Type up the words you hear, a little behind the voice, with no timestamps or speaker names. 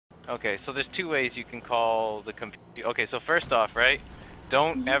Okay, so there's two ways you can call the computer. Okay, so first off, right?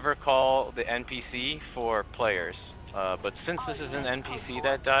 Don't ever call the NPC for players. But since this is an NPC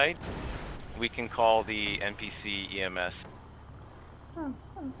that died, we can call the NPC EMS. Oh,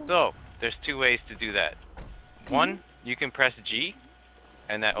 okay. So, there's two ways to do that. One, you can press G,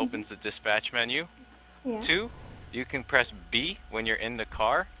 and that opens the dispatch menu. Yeah. Two, you can press B when you're in the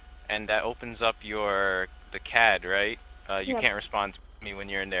car, and that opens up the CAD, right? You Yep. can't respond to me when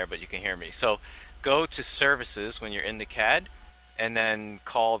you're in there, but you can hear me. So, go to Services when you're in the CAD, and then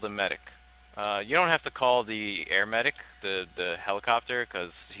call the medic. You don't have to call the air medic, the helicopter,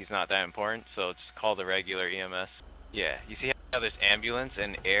 because he's not that important, so just call the regular EMS. Yeah, you see how there's ambulance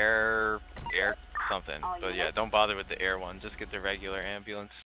and air something, but yeah, don't bother with the air one, just get the regular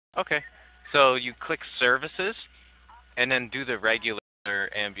ambulance. Okay, so you click Services, and then do the regular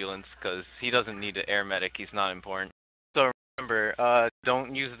ambulance, because he doesn't need the air medic, he's not important. So remember,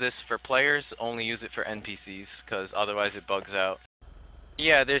 don't use this for players, only use it for NPCs, because otherwise it bugs out.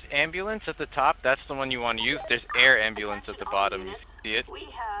 Yeah, there's ambulance at the top, that's the one you want to use. There's air ambulance at the bottom, you see it? We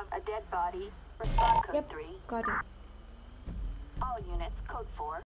have a dead body. Response code Yep. 3. Got it. All units, code 4.